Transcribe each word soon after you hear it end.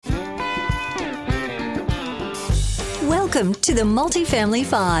Welcome to the Multifamily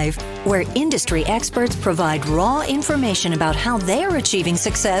 5, where industry experts provide raw information about how they're achieving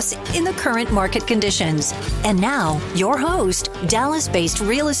success in the current market conditions. And now, your host, Dallas-based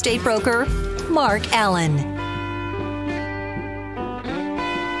real estate broker, Mark Allen.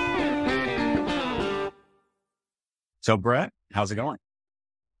 So, Brett, how's it going?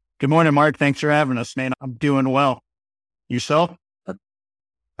 Good morning, Mark. Thanks for having us, man. I'm doing well. Yourself? It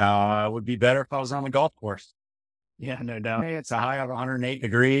would be better if I was on the golf course. Yeah, no doubt. Hey, it's a high of 108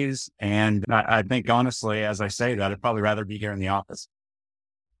 degrees. And I think, honestly, as I say that, I'd probably rather be here in the office.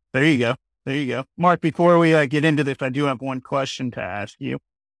 There you go. There you go. Mark, before we get into this, I do have one question to ask you.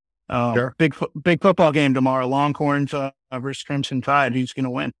 Sure. Big football game tomorrow. Longhorns versus Crimson Tide. Who's going to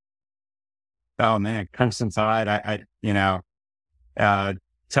win? Oh, man. Crimson Tide,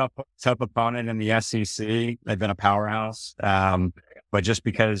 tough opponent in the SEC. They've been a powerhouse. But just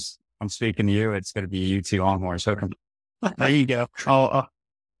because I'm speaking to you, it's going to be UT Longhorns. So there you go.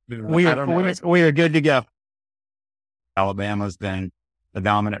 We are good to go. Alabama's been the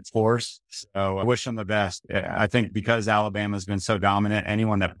dominant force. So I wish them the best. I think because Alabama's been so dominant,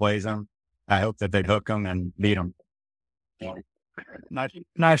 anyone that plays them, I hope that they hook them and beat them.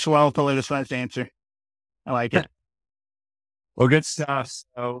 Nice, well-politicized answer. I like it. Well, good stuff.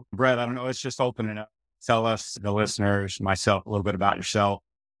 So, Brett, I don't know. Let's just open it up. Tell us, the listeners, myself, a little bit about yourself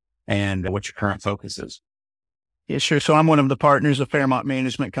and what your current focus is. Yeah, sure. So I'm one of the partners of Fairmont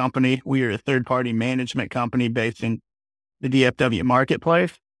Management Company. We are a third-party management company based in the DFW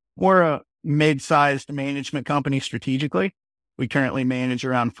marketplace. We're a mid-sized management company strategically. We currently manage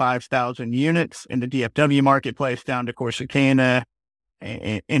around 5,000 units in the DFW marketplace down to Corsicana.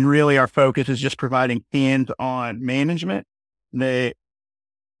 And really our focus is just providing hands-on management that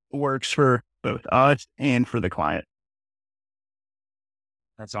works for both us and for the client.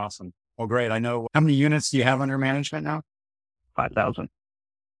 That's awesome. Well, great. I know. How many units do you have under management now? 5,000.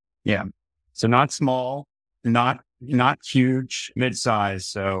 Yeah. So not small, not huge, mid-size.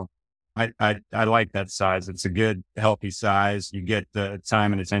 So I like that size. It's a good, healthy size. You get the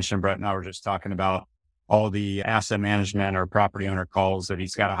time and attention. Brett and I were just talking about all the asset management or property owner calls that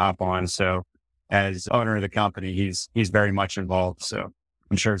he's got to hop on. So as owner of the company, he's very much involved. So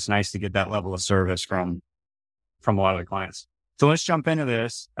I'm sure it's nice to get that level of service from a lot of the clients. So let's jump into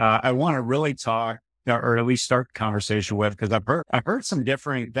this. I want to really talk, or at least start the conversation with, because I've heard some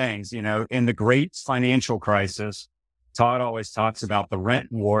differing things. You know, in the great financial crisis, Todd always talks about the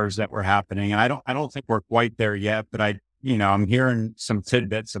rent wars that were happening, and I don't think we're quite there yet. But I'm hearing some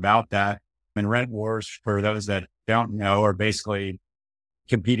tidbits about that. And rent wars, for those that don't know, are basically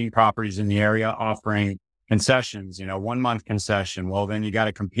competing properties in the area offering concessions, 1 month concession. Well, then you got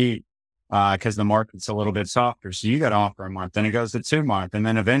to compete because the market's a little bit softer. So you got to offer a month, then it goes to 2 months, and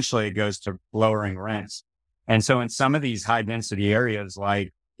then eventually it goes to lowering rents. And so in some of these high density areas,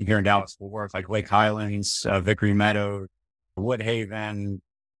 like here in Dallas-Fort Worth, like Lake Highlands, Vickery Meadow, Woodhaven,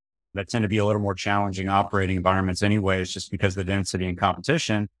 that tend to be a little more challenging operating environments anyways, just because of the density and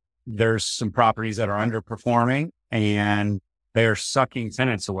competition. There's some properties that are underperforming and they're sucking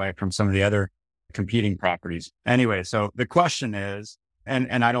tenants away from some of the other competing properties. Anyway, so the question is,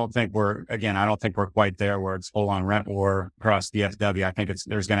 and I don't think we're quite there where it's full on rent war across DFW. I think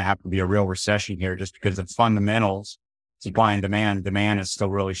there's going to have to be a real recession here just because of fundamentals, supply and demand. Demand is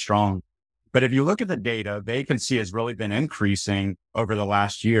still really strong. But if you look at the data, vacancy has really been increasing over the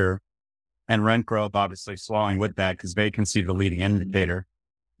last year, and rent growth obviously slowing with that because vacancy is the leading indicator.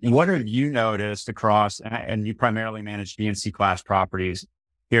 What have you noticed across, and you primarily manage B and C class properties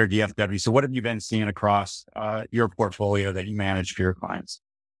here at DFW. So what have you been seeing across your portfolio that you manage for your clients?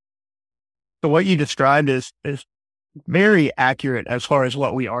 So what you described is very accurate as far as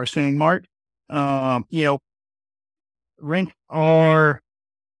what we are seeing, Mark. Rents are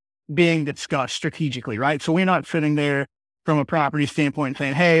being discussed strategically, right? So we're not sitting there from a property standpoint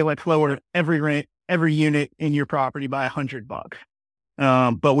saying, hey, let's lower every unit in your property by $100.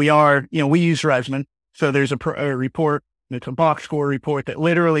 But we are, we use Resman. So there's a report, it's a box score report that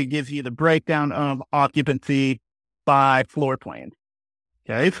literally gives you the breakdown of occupancy by floor plan.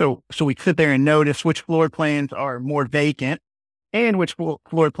 Okay. So we sit there and notice which floor plans are more vacant and which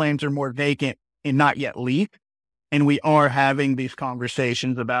floor plans are more vacant and not yet leased. And we are having these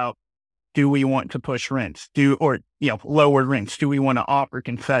conversations about, do we want to push rents? Lower rents? Do we want to offer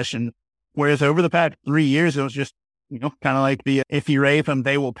concessions? Whereas over the past 3 years, it was just, kind of like the, if you rave them,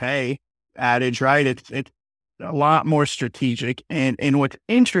 they will pay adage, right? It's a lot more strategic. And what's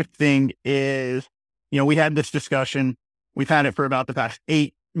interesting is, we had this discussion, we've had it for about the past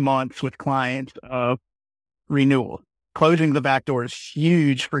 8 months with clients of renewal. closing the back door is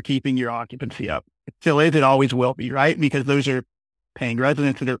huge for keeping your occupancy up. It still is. It always will be, right? Because those are paying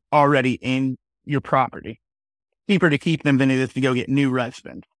residents that are already in your property. Cheaper to keep them than it is to go get new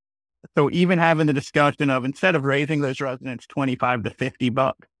residents. So even having the discussion of, instead of raising those residents 25 to 50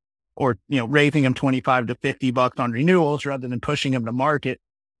 bucks, or, raising them 25 to 50 bucks on renewals rather than pushing them to market,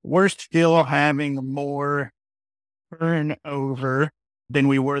 we're still having more turnover than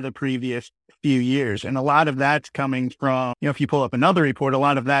we were the previous few years. And a lot of that's coming from, if you pull up another report, a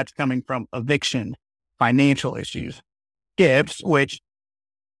lot of that's coming from eviction, financial issues, skips, which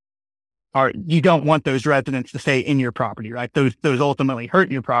are, you don't want those residents to stay in your property, right? Those ultimately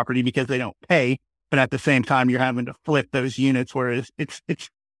hurt your property because they don't pay. But at the same time, you're having to flip those units, whereas it's just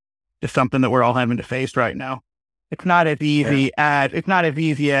something that we're all having to face right now. It's not as easy as,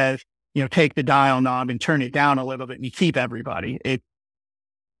 take the dial knob and turn it down a little bit and you keep everybody.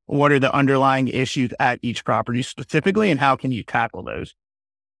 What are the underlying issues at each property specifically, and how can you tackle those?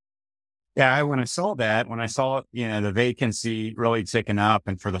 Yeah, when I saw the vacancy really ticking up,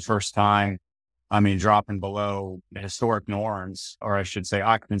 and for the first time, dropping below the historic norms, or I should say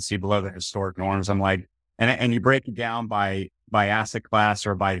occupancy below the historic norms, I'm like, and you break it down by asset class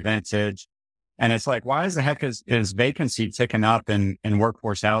or by vintage. And it's like, why is the heck is vacancy ticking up in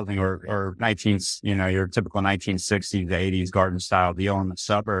workforce housing or your typical 1960s, 80s garden style deal in the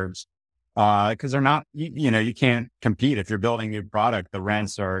suburbs? Cause they're not, you can't compete. If you're building a new product, the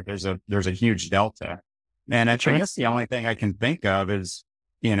rents there's a huge delta. And I guess the only thing I can think of is,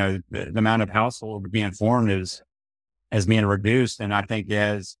 the amount of household being formed is being reduced. And I think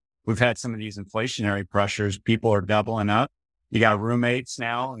as we've had some of these inflationary pressures, people are doubling up. You got roommates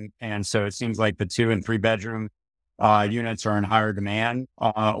now. And so it seems like the 2 and 3 bedroom, units are in higher demand,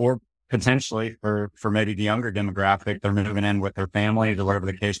 or potentially for maybe the younger demographic, they're moving in with their families or whatever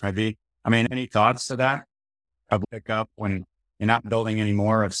the case may be. Any thoughts to that? Of pick up when you're not building any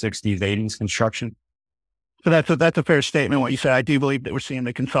more of 60s, 80s construction? So that's a fair statement. What you said, I do believe that we're seeing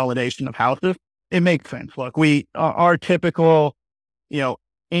the consolidation of houses. It makes sense. Look, our typical,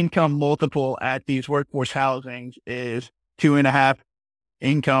 income multiple at these workforce housings is 2.5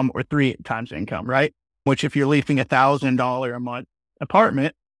 income or 3 times income, right? Which if you're leasing $1,000 a month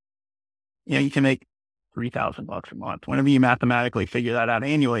apartment, you can make $3,000 a month. Whenever you mathematically figure that out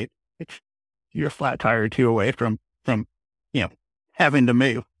annually, you're a flat tire or two away from having to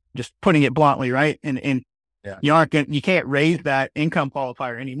move. Just putting it bluntly, right? And you can't raise that income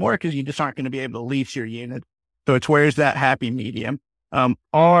qualifier anymore because you just aren't going to be able to lease your unit. So it's where's that happy medium?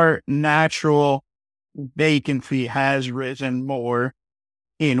 Our natural vacancy has risen more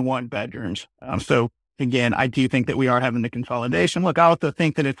in 1 bedrooms. So again, I do think that we are having the consolidation. Look, I also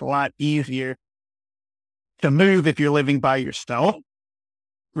think that it's a lot easier to move if you're living by yourself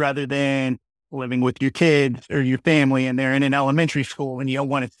rather than living with your kids or your family and they're in an elementary school and you don't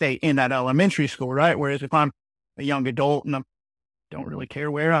want to stay in that elementary school, right? Whereas if I'm a young adult and I don't really care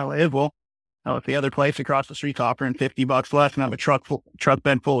where I live, well, if the other place across the street's offering $50 less and I have a truck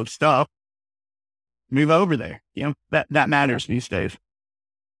bed full of stuff, move over there. That matters these days.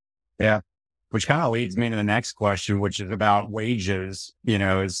 Yeah. Which kind of leads me to the next question, which is about wages.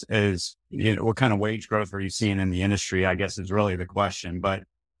 What kind of wage growth are you seeing in the industry? I guess is really the question. But,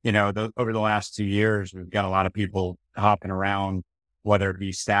 over the last 2 years, we've got a lot of people hopping around, whether it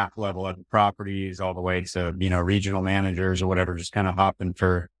be staff level at the properties all the way to, regional managers or whatever, just kind of hopping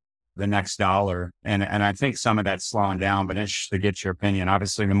for the next dollar. And I think some of that's slowing down, but interested to get your opinion.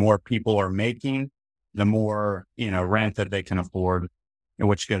 Obviously, the more people are making, the more, rent that they can afford,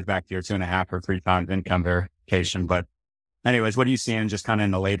 which goes back to your 2.5 or 3 times income verification. But anyways, what are you seeing just kind of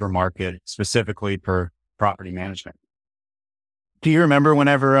in the labor market specifically for property management? Do you remember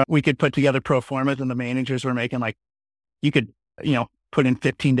whenever we could put together pro formas and the managers were making you could, put in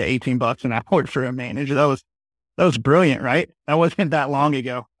 15 to 18 bucks an hour for a manager? That was brilliant, right? That wasn't that long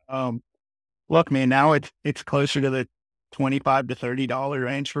ago. Look, man, now it's closer to the $25 to $30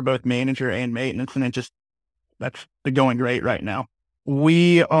 range for both manager and maintenance. And that's the going rate right now.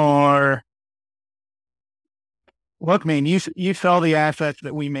 Look, man, you sell the assets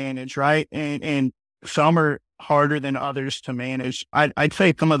that we manage, right? And some are harder than others to manage. I'd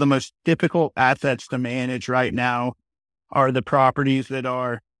say some of the most difficult assets to manage right now are the properties that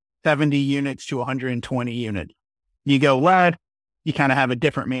are 70 units to 120 units. You go less, you kind of have a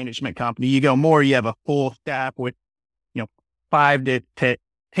different management company. You go more, you have a full staff with, 5 to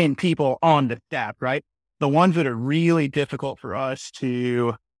 10 people on the staff, right? The ones that are really difficult for us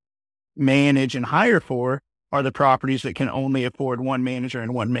to manage and hire for are the properties that can only afford 1 manager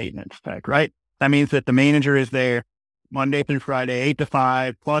and 1 maintenance tech, right? That means that the manager is there Monday through Friday, 8 to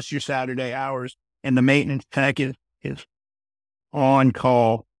 5, plus your Saturday hours, and the maintenance tech is is on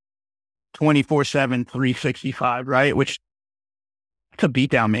call 24/7, 365, right? Which it's a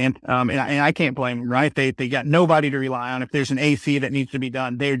beatdown, man. And I can't blame them, right? They got nobody to rely on. If there's an AC that needs to be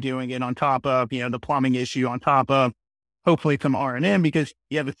done, they're doing it on top of, the plumbing issue, on top of hopefully some R&M, because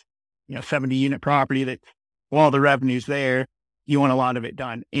you have a, 70 unit property that, while the revenue's there, you want a lot of it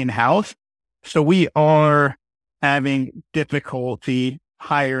done in-house. So we are having difficulty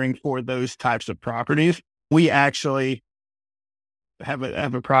hiring for those types of properties. We actually have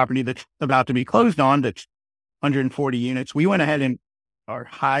a property that's about to be closed on that's 140 units. We went ahead and are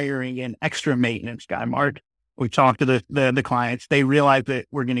hiring an extra maintenance guy, Mark. We talked to the clients. They realize that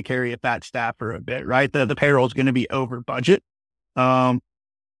we're going to carry a fat staff for a bit, right? The payroll is going to be over budget.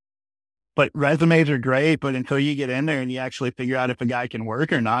 But resumes are great, but until you get in there and you actually figure out if a guy can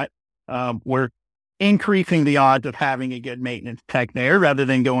work or not, we're increasing the odds of having a good maintenance tech there rather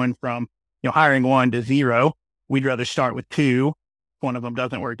than going from, hiring 1 to 0. We'd rather start with 2. If one of them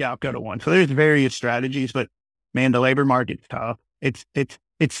doesn't work out, go to 1. So there's various strategies, but man, the labor market's tough. It's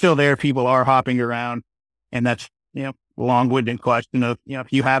still there. People are hopping around, and that's, long-winded question of,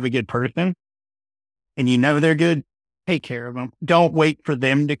 if you have a good person and they're good, take care of them. Don't wait for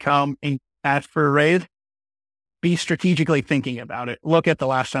them to come and ask for a raise. Be strategically thinking about it. Look at the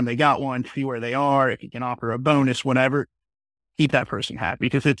last time they got one, see where they are. If you can offer a bonus, whatever, keep that person happy,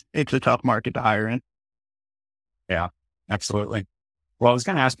 because it's a tough market to hire in. Yeah, absolutely. Well, I was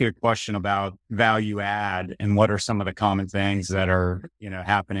going to ask you a question about value add and what are some of the common things that are,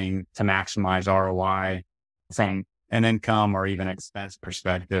 happening to maximize ROI from an income or even expense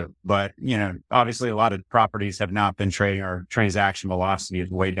perspective. But, obviously a lot of properties have not been trading, or transaction velocity is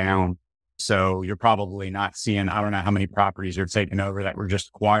way down. So you're probably not seeing, I don't know how many properties are taking over that were just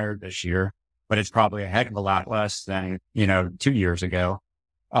acquired this year, but it's probably a heck of a lot less than, 2 years ago.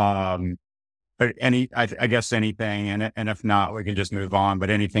 But I guess anything, and if not, we can just move on,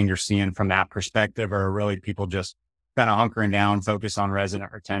 but anything you're seeing from that perspective, or really people just kind of hunkering down, focus on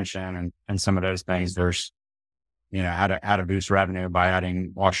resident retention and some of those things. There's, how to boost revenue by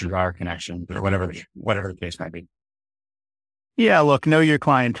adding washer dryer connections or whatever the case might be. Yeah, look, know your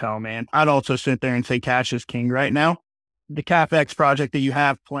clientele, man. I'd also sit there and say cash is king right now. The CapEx project that you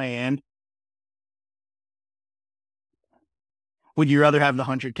have planned, would you rather have the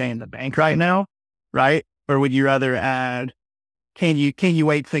 100K in the bank right now, right? Or would you rather add, can you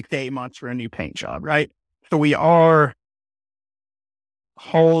wait 6 to 8 months for a new paint job, right? So we are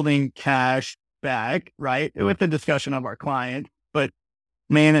holding cash back, right? With the discussion of our client, but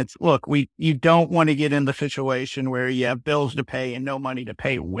man, you don't want to get in the situation where you have bills to pay and no money to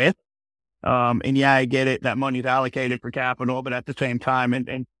pay with. And yeah, I get it. That money's allocated for capital, but at the same time,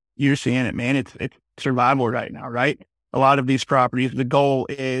 and you're seeing it, man, it's survival right now, right? A lot of these properties, the goal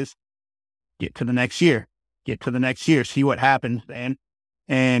is get to the next year, see what happens then.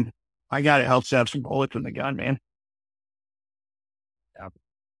 And I got it helps to have some bullets in the gun, man. Yeah.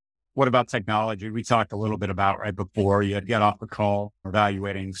 What about technology? We talked a little bit about right before you had got off the call,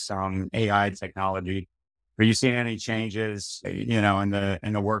 evaluating some AI technology. Are you seeing any changes, in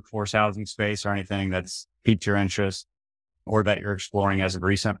the workforce housing space, or anything that's piqued your interest or that you're exploring as of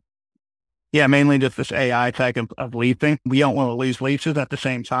recent? Yeah, mainly just this AI tech of leasing. We don't want to lose leases. At the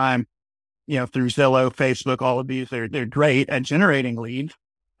same time, through Zillow, Facebook, all of these, they're great at generating leads.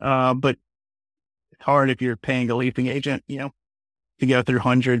 But it's hard if you're paying a leasing agent, to go through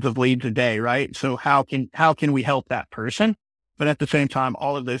hundreds of leads a day, right? So how can we help that person? But at the same time,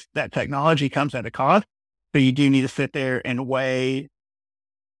 all of that technology comes at a cost. So you do need to sit there and weigh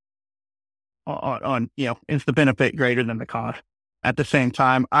on is the benefit greater than the cost? At the same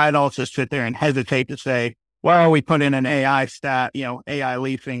time, I'd also sit there and hesitate to say, well, we put in an AI AI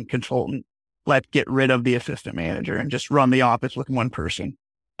leasing consultant. Let's get rid of the assistant manager and just run the office with one person.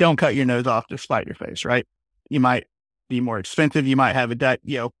 Don't cut your nose off to spite your face, right? You might be more expensive. You might have a debt,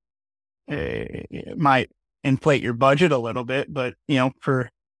 it might inflate your budget a little bit, but, for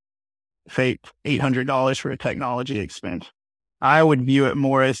say $800 for a technology expense, I would view it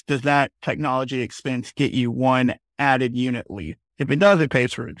more as, does that technology expense get you one added unit lease? If it does, it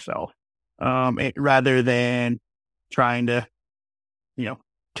pays for itself. Rather than trying to,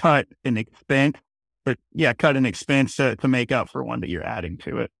 cut an expense, cut an expense to make up for one that you're adding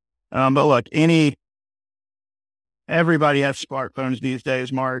to it. But look, everybody has smartphones these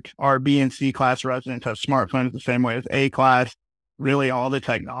days, Mark. Our B and C class residents have smartphones the same way as A class. Really, all the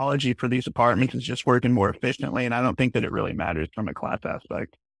technology for these apartments is just working more efficiently. And I don't think that it really matters from a class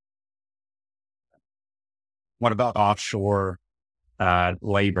aspect. What about offshore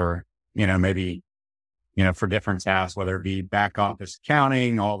labor, maybe, for different tasks, whether it be back office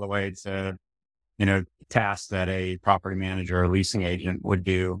accounting all the way to, tasks that a property manager or leasing agent would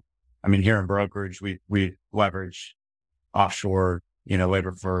do. I mean, here in brokerage, we leverage offshore,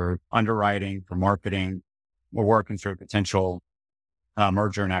 labor for underwriting, for marketing. We're working through a potential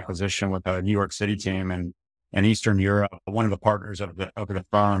merger and acquisition with a New York City team and Eastern Europe. One of the partners of the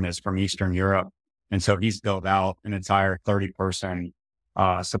firm is from Eastern Europe. And so he's built out an entire 30-person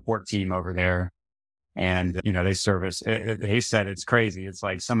support team over there. And, they service, he said it's crazy. It's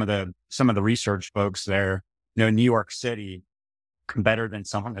like some of the research folks there, New York City, better than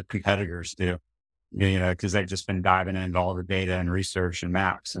some of the competitors do, because they've just been diving into all the data and research and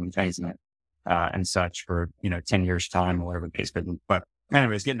maps and things and such for, 10 years time or whatever the case. But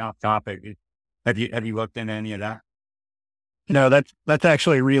anyways, getting off topic, have you looked into any of that? No, that's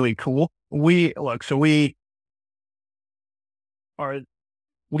actually really cool. We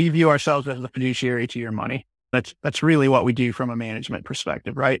view ourselves as the fiduciary to your money. That's really what we do from a management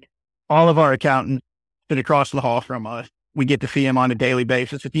perspective, right? All of our accountants sit across the hall from us. We get to see them on a daily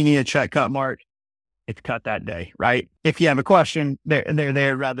basis. If you need a check cut, Mark, it's cut that day, right? If you have a question, they're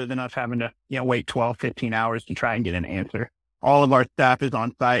there rather than us having to, wait 12, 15 hours to try and get an answer. All of our staff is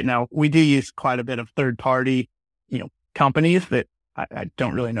on site. Now, we do use quite a bit of third party, companies that I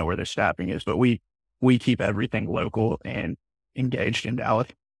don't really know where their staffing is, but we keep everything local and engaged in Dallas.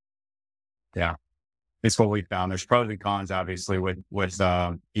 Yeah. It's what we found. There's pros and cons, obviously, with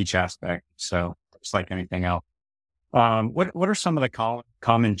each aspect. So it's like anything else. What are some of the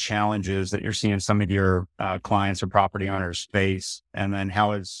common challenges that you're seeing some of your clients or property owners face? And then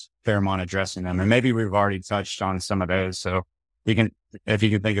how is Fairmont addressing them? And maybe we've already touched on some of those. So if you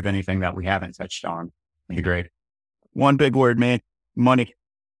can think of anything that we haven't touched on, it'd be great. One big word, man, money.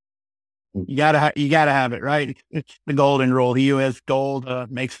 You gotta have it, right? It's the golden rule. He who has gold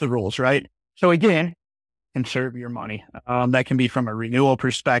makes the rules, right? So again, conserve your money. That can be from a renewal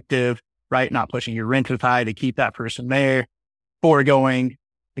perspective, right? Not pushing your rent as high to keep that person there, foregoing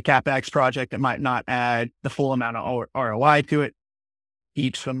the CapEx project that might not add the full amount of ROI to it.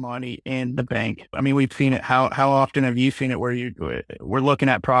 Keep some money in the bank. I mean, we've seen it. How often have you seen it where we're looking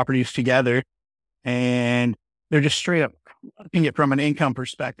at properties together and they're just straight up looking at it from an income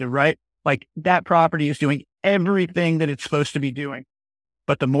perspective, right? Like that property is doing everything that it's supposed to be doing,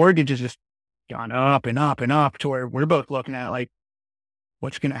 but the mortgage has just gone up and up and up to where we're both looking at like,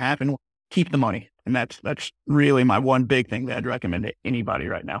 what's going to happen? Keep the money. And that's really my one big thing that I'd recommend to anybody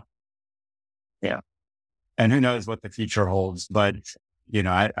right now. Yeah. And who knows what the future holds, but who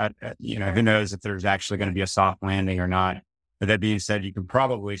knows if there's actually going to be a soft landing or not. But that being said, you can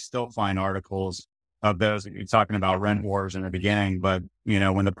probably still find articles of those that you're talking about rent wars in the beginning. But,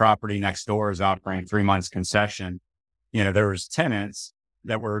 when the property next door is offering 3 months concession, there was tenants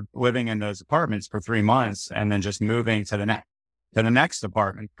that were living in those apartments for 3 months and then just moving to the next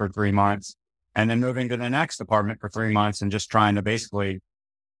apartment for 3 months and then moving to the next apartment for 3 months and just trying to basically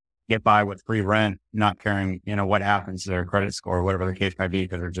get by with free rent, not caring, what happens to their credit score or whatever the case might be,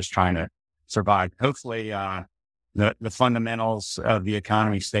 because they're just trying to survive. Hopefully, the fundamentals of the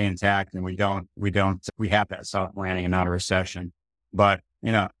economy stay intact and we have that soft landing and not a recession. But,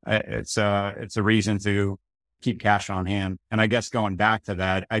 it's a reason to keep cash on hand. And I guess going back to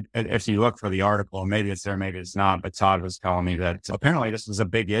that, if you look for the article, maybe it's there, maybe it's not, but Todd was telling me that apparently this was a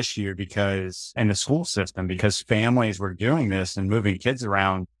big issue in the school system, because families were doing this and moving kids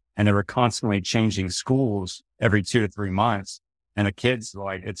around and they were constantly changing schools every 2 to 3 months. And the kids,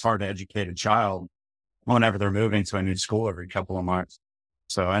 it's hard to educate a child whenever they're moving to a new school every couple of months.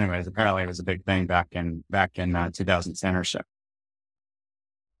 So anyways, apparently it was a big thing back in 2010 or so.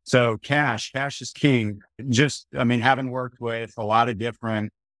 So cash is king. Having worked with a lot of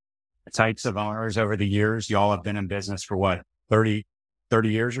different types of owners over the years, y'all have been in business for what, 30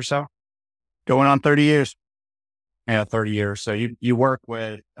 years or so? Going on 30 years. Yeah, 30 years. So you work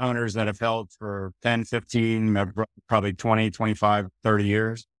with owners that have held for 10, 15, probably 20, 25, 30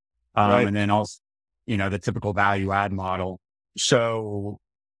 years. Right. And then also, the typical value add model. So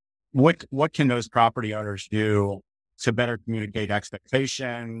what can those property owners do to better communicate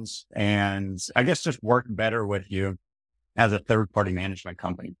expectations and I guess just work better with you as a third party management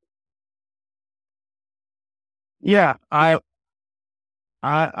company? Yeah. My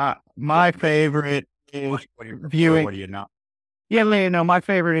favorite is viewing. What do you know? Yeah, my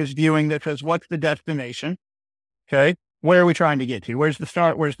favorite is viewing that says, what's the destination? Okay. Where are we trying to get to? Where's the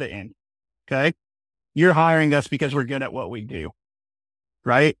start? Where's the end? Okay. You're hiring us because we're good at what we do.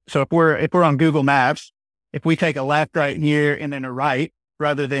 Right. So if we're on Google Maps, if we take a left right here and then a right,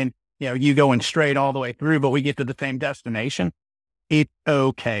 rather than, you going straight all the way through, but we get to the same destination, it's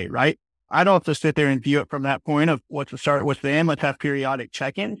okay. Right. I'd also sit there and view it from that point of what's the start, what's the end. Let's have periodic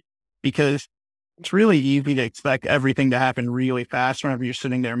check-ins, because It's really easy to expect everything to happen really fast whenever you're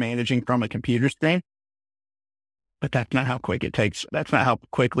sitting there managing from a computer screen. But that's not how quick it takes. That's not how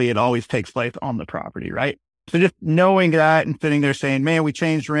quickly it always takes place on the property, right? So just knowing that and sitting there saying, man, we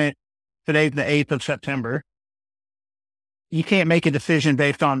changed rent. Today's the 8th of September. You can't make a decision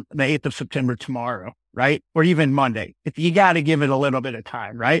based on the 8th of September tomorrow, right? Or even Monday. You got to give it a little bit of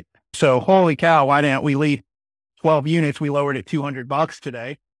time, right? So holy cow, why didn't we leave 12 units? We lowered it $200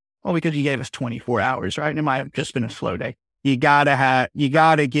 today. Well, because you gave us 24 hours, right? And it might have just been a slow day. You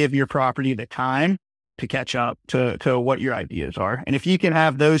gotta give your property the time to catch up to what your ideas are. And if you can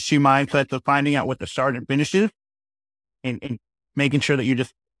have those two mindsets of finding out what the start and finish is and making sure that you're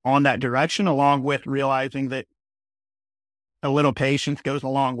just on that direction, along with realizing that a little patience goes a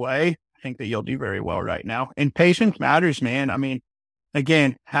long way, I think that you'll do very well right now. And patience matters, man. I mean,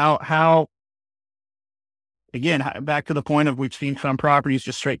 again, back to the point of we've seen some properties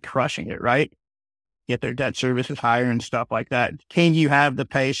just straight crushing it, right? Get their debt service is higher and stuff like that. Can you have the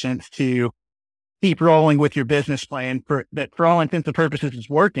patience to keep rolling with your business plan that for all intents and purposes is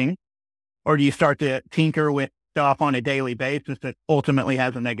working? Or do you start to tinker with stuff on a daily basis that ultimately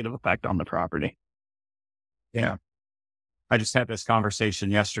has a negative effect on the property? Yeah. I just had this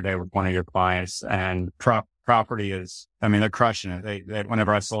conversation yesterday with one of your clients, and property is, I mean, they're crushing it. They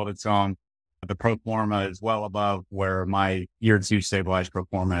whenever I sold it to them, the pro forma is well above where my year 2 stabilized pro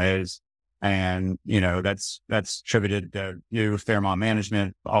forma is. And, that's attributed to Fairmont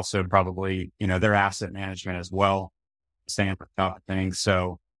management, also probably, their asset management as well, staying for top things.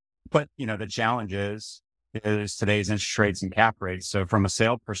 So, but, the challenge is today's interest rates and cap rates. So from a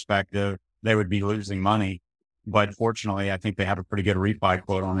sale perspective, they would be losing money. But fortunately, I think they have a pretty good refi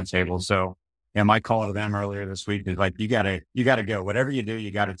quote on the table. So, my call to them earlier this week is like, you gotta go. Whatever you do,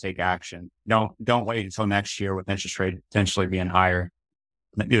 you gotta take action. Don't wait until next year with interest rate potentially being higher.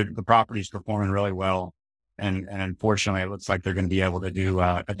 The property's performing really well. And unfortunately, it looks like they're going to be able to do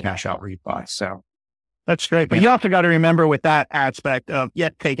a cash out refi. So that's great. But you also got to remember with that aspect of,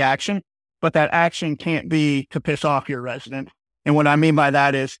 take action, but that action can't be to piss off your residents. And what I mean by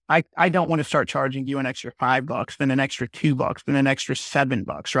that is I don't want to start charging you an extra $5, then an extra $2, then an extra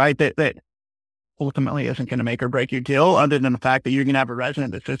 $7, right? That ultimately isn't going to make or break your deal, other than the fact that you're going to have a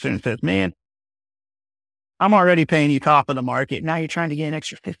resident that sits there and says, man, I'm already paying you top of the market. Now you're trying to get an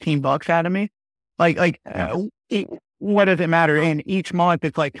extra $15 out of me. What does it matter? And each month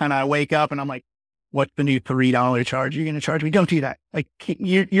it's like, kind of I wake up and I'm like, what's the new $3 charge you're going to charge me? Don't do that. Like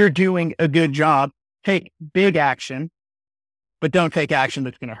you're doing a good job. Take big action, but don't take action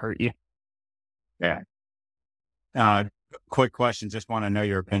that's going to hurt you. Yeah. Quick question. Just want to know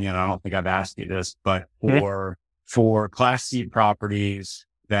your opinion. I don't think I've asked you this, but for Class C properties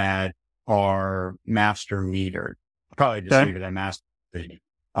that are master metered, probably just leave it at master metered.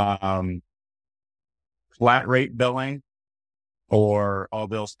 Flat rate billing or all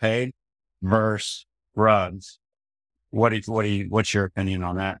bills paid versus RUBS. What's your opinion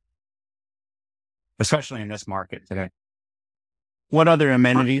on that? Especially in this market today. What other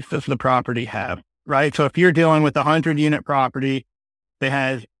amenities does the property have? Right. So if you're dealing with a 100-unit property that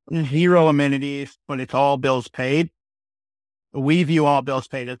has 0 amenities, but it's all bills paid, we view all bills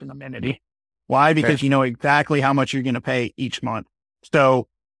paid as an amenity. Why? Because you know exactly how much you're going to pay each month. So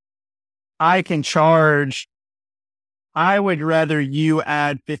I would rather you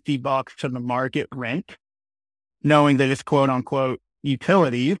add $50 to the market rent, knowing that it's quote unquote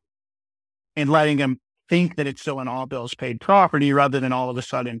utilities, and letting them think that it's still an all bills paid property rather than all of a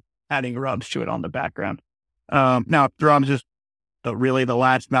sudden adding RUBS to it on the background. Now, if RUBS is really the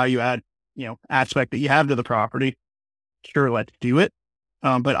last value add, aspect that you have to the property, sure, let's do it.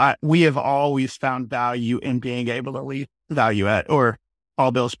 But we have always found value in being able to leave value add or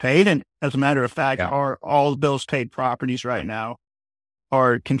all bills paid. And as a matter of fact, our all bills paid properties right now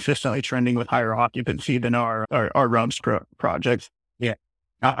are consistently trending with higher occupancy than our RUBS projects. Yeah,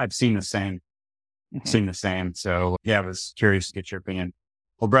 I've seen the same. So I was curious to get your opinion.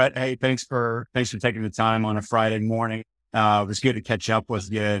 Well, Brett, hey, thanks for taking the time on a Friday morning. It was good to catch up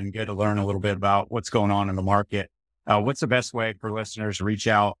with you and good to learn a little bit about what's going on in the market. What's the best way for listeners to reach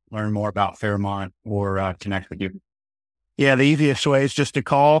out, learn more about Fairmont, or connect with you? Yeah, the easiest way is just to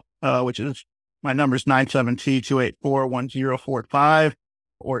call, which is my number is 972-284-1045,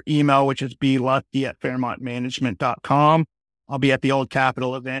 or email, which is bluskey@fairmontmanagement.com. I'll be at the Old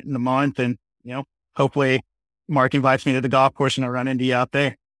Capitol event in the month, and hopefully Mark invites me to the golf course and I'll run into you out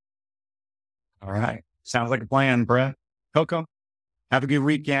there. All right. Sounds like a plan, Brett. Coco, have a good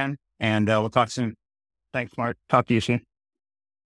weekend, and we'll talk soon. Thanks, Mark. Talk to you soon.